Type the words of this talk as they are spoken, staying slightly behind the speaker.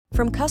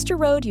From Custer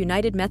Road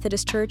United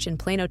Methodist Church in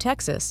Plano,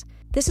 Texas,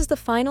 this is the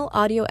final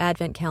audio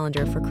Advent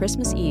calendar for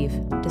Christmas Eve,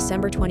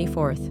 December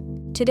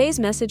 24th. Today's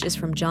message is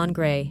from John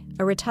Gray,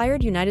 a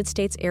retired United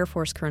States Air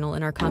Force colonel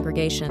in our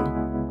congregation.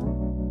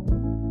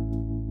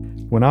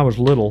 When I was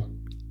little,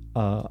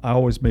 I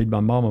always made my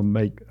mama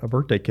make a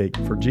birthday cake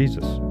for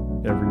Jesus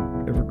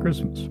every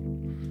Christmas.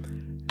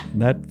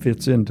 And that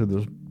fits into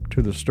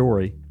the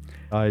story.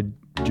 I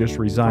just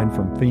resigned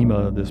from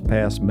FEMA this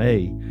past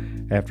May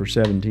after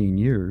 17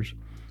 years.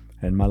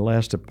 And my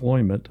last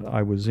deployment,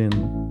 I was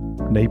in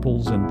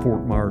Naples and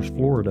Fort Myers,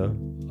 Florida,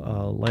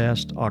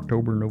 last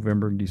October,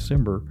 November, and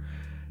December,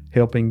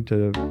 helping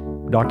to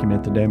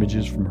document the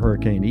damages from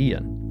Hurricane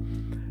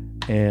Ian.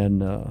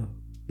 And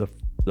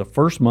the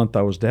first month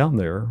I was down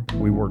there,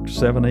 we worked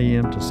 7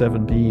 a.m. to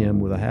 7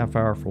 p.m. with a half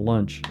hour for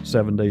lunch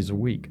 7 days a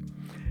week.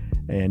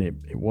 And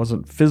it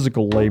wasn't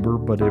physical labor,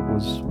 but it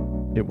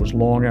was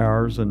long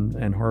hours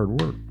and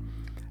hard work.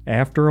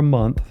 After a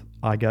month,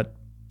 I got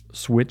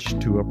switched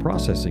to a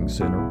processing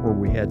center where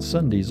we had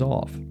Sundays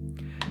off.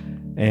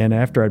 And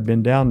after I'd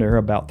been down there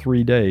about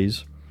 3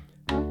 days,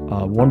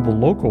 one of the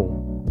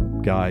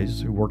local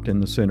guys who worked in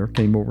the center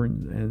came over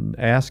and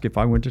asked if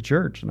I went to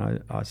church.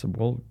 And I said,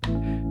 well,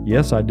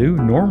 yes, I do.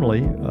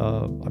 Normally,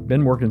 I've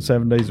been working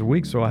 7 days a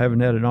week, so I haven't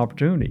had an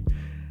opportunity.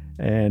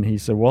 And he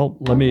said, well,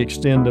 let me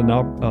extend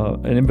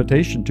an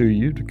invitation to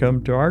you to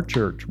come to our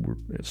church. We're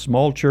a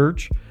small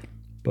church,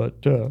 but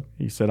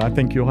he said, I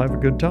think you'll have a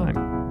good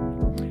time.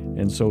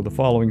 And so the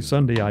following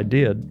Sunday I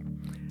did,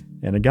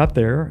 and I got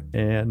there,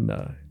 and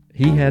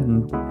he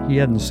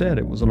hadn't said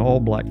it was an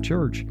all-black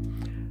church,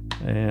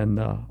 and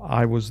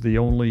I was the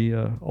only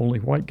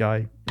white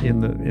guy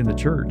in the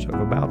church of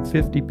about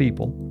 50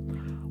 people.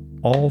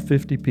 All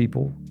 50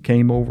 people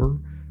came over,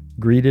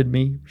 greeted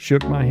me,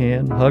 shook my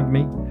hand, hugged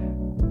me.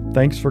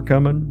 Thanks for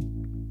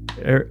coming,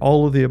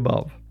 all of the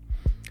above.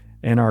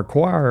 And our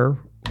choir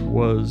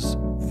was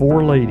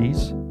 4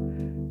 ladies,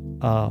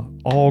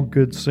 all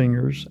good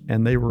singers,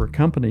 and they were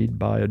accompanied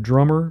by a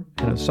drummer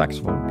and a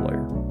saxophone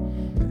player.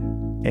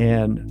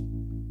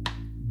 And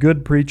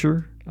good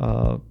preacher,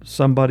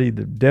 somebody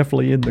that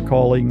definitely in the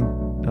calling.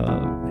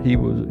 He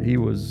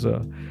was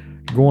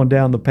going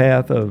down the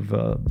path of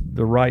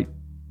the right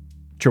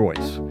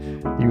choice.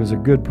 He was a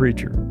good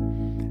preacher.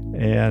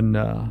 And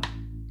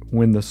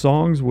when the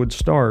songs would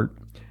start,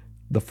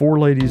 the 4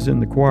 ladies in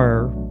the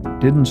choir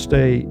didn't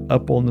stay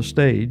up on the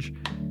stage.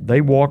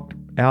 They walked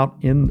out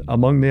in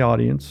among the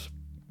audience,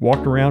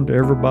 walked around to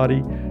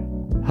everybody,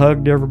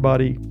 hugged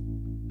everybody,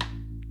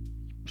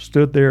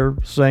 stood there,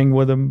 sang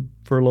with them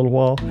for a little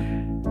while.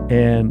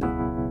 And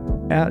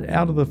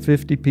out of the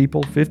 50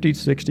 to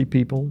 60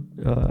 people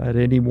at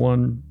any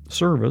one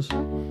service,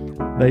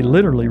 they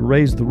literally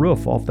raised the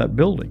roof off that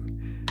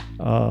building.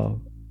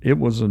 It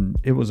was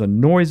a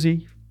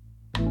noisy,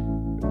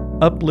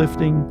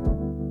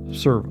 uplifting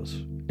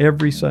service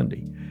every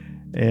Sunday.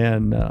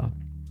 And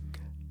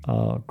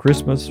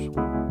Christmas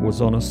was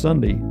on a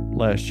Sunday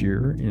last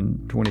year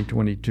in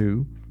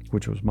 2022,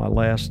 which was my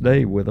last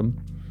day with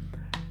them.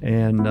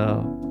 And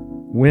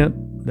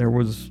there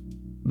was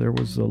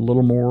a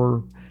little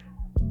more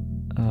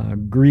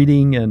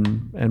greeting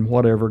and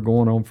whatever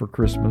going on for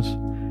Christmas.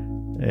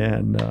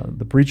 And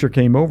the preacher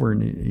came over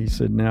and he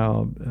said,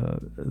 now,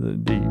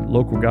 the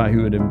local guy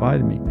who had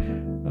invited me,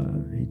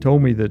 he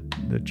told me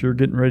that you're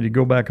getting ready to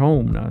go back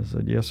home. And I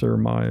said, yes, sir,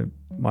 my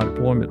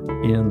deployment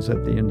ends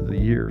at the end of the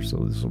year, so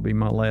this will be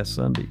my last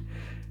Sunday.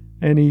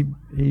 And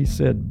he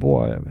said,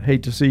 boy, I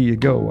hate to see you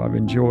go. I've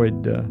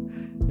enjoyed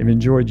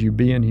you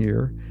being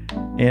here.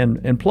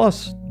 And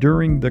plus,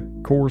 during the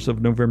course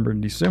of November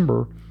and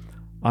December,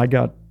 I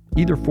got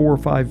either 4 or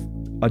 5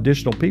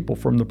 additional people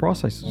from the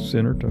processing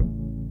center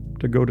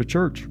to go to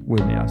church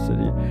with me. I said,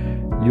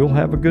 you'll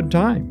have a good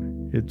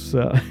time. It's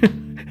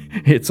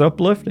it's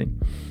uplifting.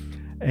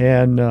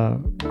 And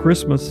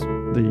Christmas,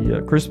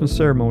 the Christmas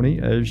ceremony,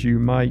 as you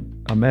might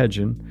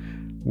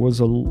imagine,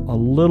 was a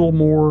little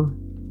more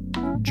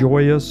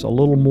joyous, a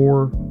little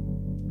more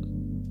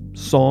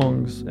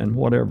songs and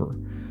whatever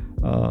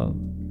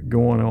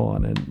going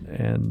on.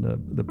 And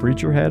the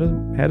preacher had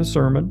a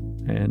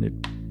sermon, and it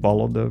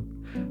followed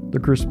the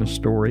Christmas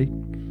story.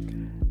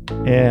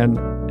 And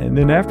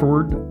then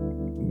afterward,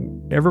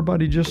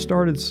 everybody just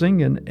started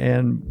singing,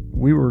 and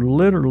we were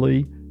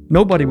literally,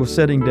 nobody was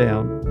sitting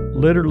down,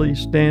 literally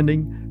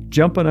standing,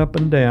 jumping up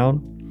and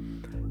down,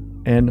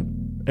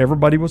 and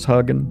everybody was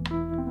hugging,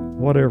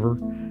 whatever.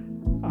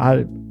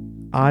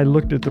 I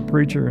looked at the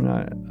preacher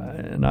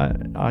and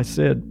I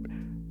said,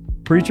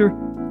 "Preacher,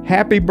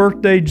 happy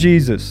birthday,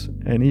 Jesus."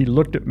 And he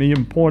looked at me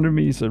and pointed at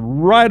me. He said,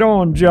 "Right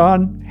on,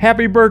 John.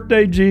 Happy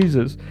birthday,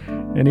 Jesus."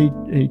 And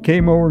he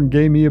came over and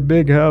gave me a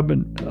big hug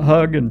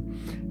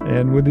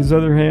and with his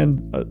other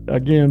hand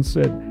again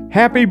said,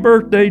 "Happy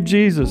birthday,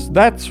 Jesus.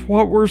 That's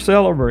what we're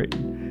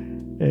celebrating."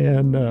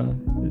 And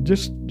it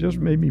just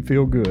made me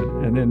feel good.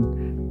 And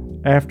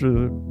then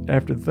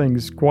after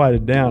things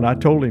quieted down, I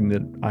told him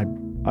that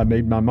I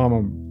made my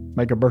mama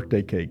make a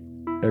birthday cake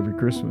every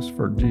Christmas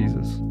for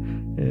Jesus.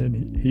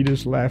 And he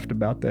just laughed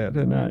about that.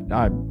 And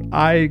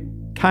I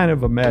kind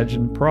of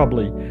imagine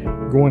probably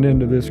going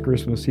into this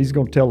Christmas, he's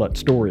going to tell that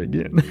story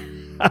again.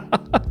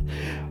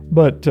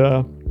 But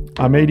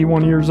I'm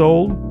 81 years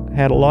old,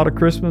 had a lot of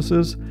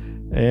Christmases,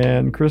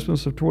 and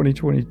Christmas of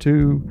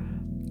 2022,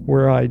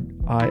 where I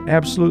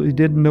absolutely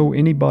didn't know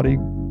anybody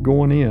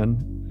going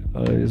in,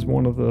 is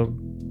one of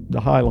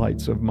the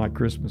highlights of my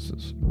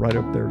Christmases, right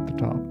up there at the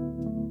top.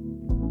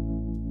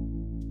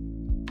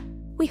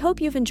 We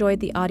hope you've enjoyed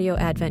the audio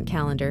Advent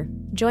calendar.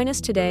 Join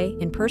us today,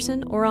 in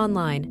person or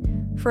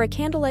online, for a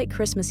candlelight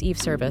Christmas Eve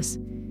service.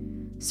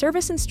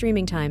 Service and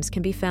streaming times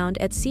can be found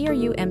at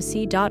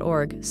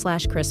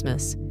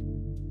crumc.org/Christmas.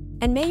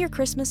 And may your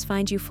Christmas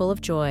find you full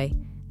of joy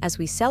as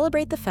we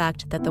celebrate the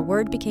fact that the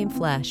Word became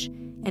flesh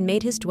and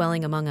made His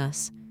dwelling among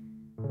us.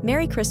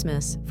 Merry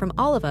Christmas from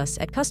all of us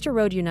at Custer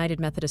Road United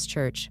Methodist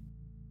Church.